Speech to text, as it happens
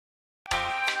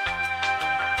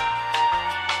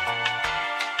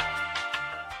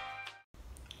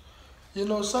You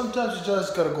know, sometimes you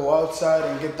just gotta go outside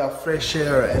and get that fresh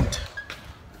air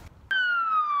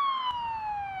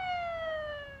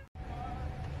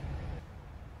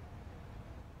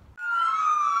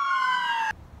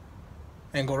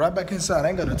and go right back inside. I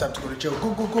ain't got no time to go to jail.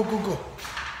 Go.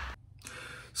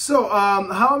 So,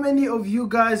 how many of you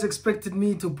guys expected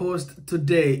me to post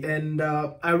today? And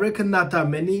I reckon not that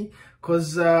many,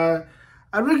 because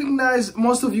I recognize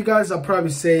most of you guys are probably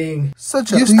saying,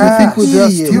 such a you think we're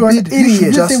just you're an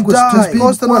idiot. You think we're stupid.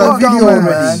 Post another video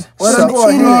already. What an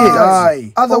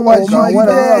idiot. Otherwise, you're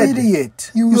an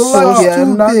idiot. You like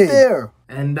I'm not there.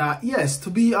 And yes, to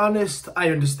be honest,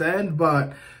 I understand,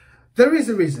 but there is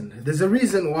a reason. There's a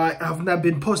reason why I've not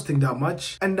been posting that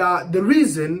much. And the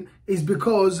reason is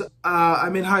because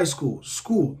I'm in high school.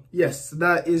 Yes,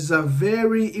 that is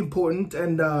very important.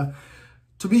 And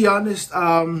to be honest,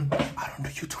 I don't do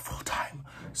YouTube full time.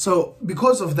 So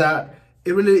because of that,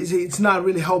 it's not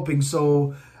really helping.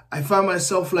 So I find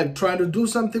myself like trying to do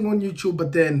something on YouTube,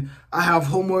 but then I have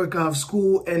homework, I have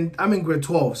school, and I'm in grade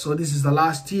 12. So this is the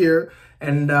last year.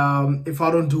 And if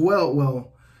I don't do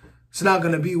well, it's not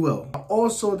gonna be well.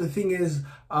 Also, the thing is,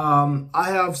 I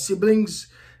have siblings,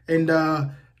 and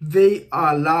they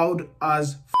are loud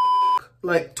as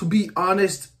like, to be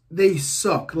honest, they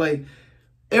suck. Like,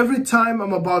 every time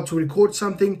I'm about to record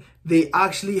something, they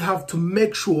actually have to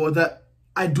make sure that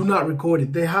I do not record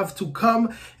it. They have to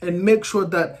come and make sure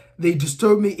that they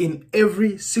disturb me in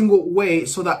every single way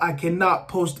so that I cannot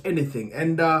post anything.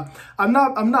 And I'm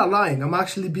not lying. I'm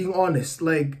actually being honest.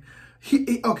 Like,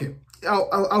 okay,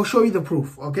 I'll show you the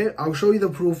proof. Okay, I'll show you the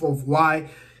proof of why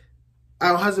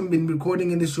I hasn't been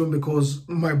recording in this room, because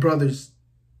my brother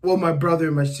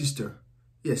and my sister.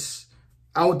 Yes,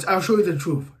 I'll show you the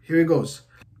truth. Here it goes.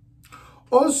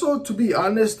 Also, to be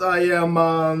honest, I am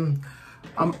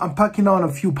I'm packing on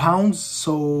a few pounds.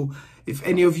 So if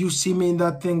any of you see me in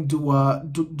that thing, do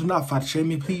not fat shame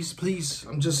me, please.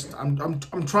 I'm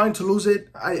trying to lose it.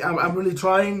 I'm really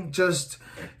trying. Just,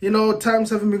 you know,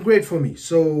 times haven't been great for me.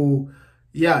 So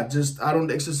yeah, just I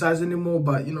don't exercise anymore.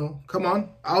 But you know, come on,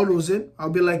 I'll lose it. I'll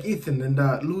be like Ethan and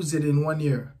lose it in 1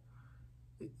 year.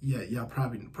 Yeah,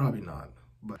 probably not.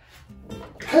 But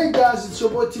hey guys, it's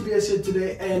your boy TBS here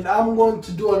today, and I'm going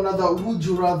to do another Would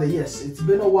You Rather. Yes, it's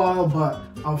been a while, but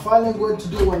I'm finally going to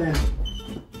do one.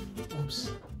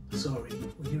 Oops, sorry.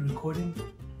 Were you recording?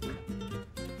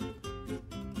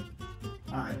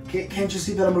 Alright, can't you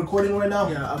see that I'm recording right now?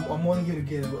 Yeah, I'm only here to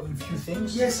get a few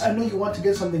things. Yes, I know you want to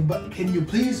get something, but can you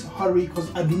please hurry,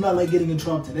 because I do not like getting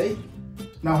interrupted today.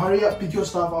 Now hurry up, pick your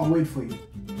stuff, I'll wait for you.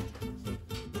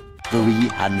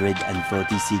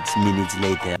 346 minutes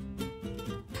later.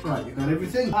 Alright, you got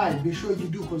everything? Alright, be sure you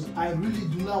do, because I really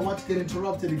do not want to get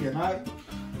interrupted again, alright?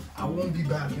 I won't be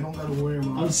back, you don't gotta worry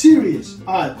about it. I'm serious.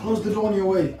 Alright, close the door on your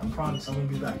way. I promise I won't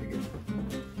be back again.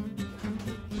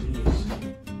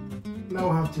 Jeez. Now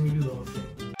I have to redo the whole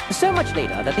thing. So much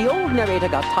later that the old narrator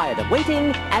got tired of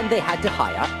waiting and they had to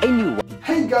hire a new one.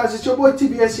 Hey guys, it's your boy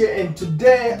TBS here, and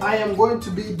today I am going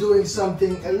to be doing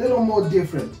something a little more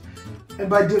different. And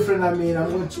by different, I mean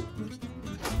I'm going to...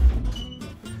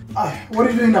 what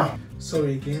are you doing now?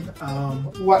 Sorry again.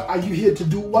 What are you here to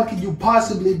do? What could you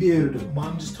possibly be here to do?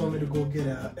 Mom just told me to go get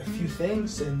a few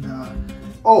things, and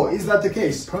oh, is that the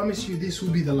case? Promise you this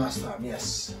will be the last time,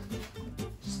 yes.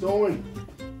 Just don't worry.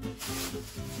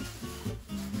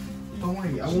 Don't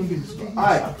worry, I won't be this.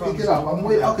 Alright, pick it up. I'm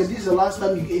waiting. Okay, this is the last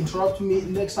time you interrupt me.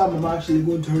 Next time I'm actually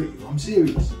going to hurt you. I'm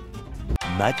serious.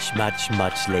 Much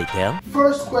later.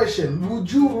 First question,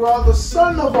 would you rather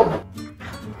son of a...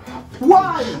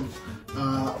 Why?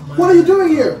 What are you doing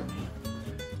here?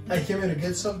 I came here to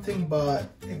get something, but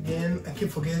again, I keep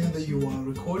forgetting that you are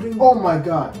recording. Oh my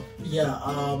god. Yeah,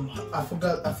 I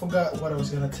forgot what I was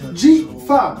gonna tell you.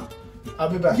 Fam, I'll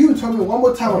be back. You tell me one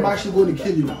more time, I'm actually going to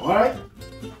kill you now, alright?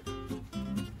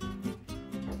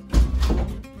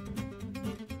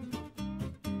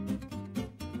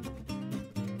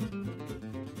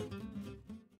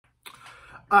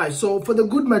 Alright, so for the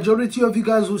good majority of you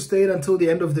guys who stayed until the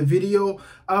end of the video,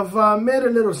 I've made a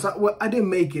little... Well, I didn't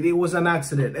make it. It was an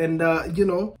accident. And, you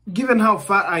know, given how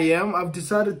fat I am, I've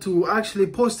decided to actually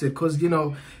post it because, you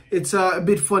know, it's a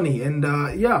bit funny. And,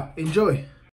 yeah, enjoy.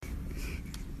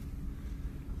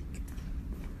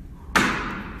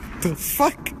 The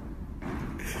fuck?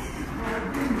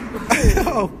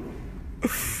 Oh.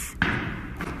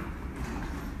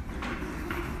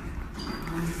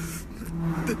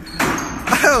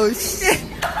 Oh shit!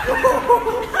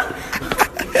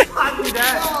 I do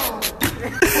that.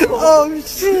 Oh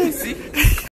shit!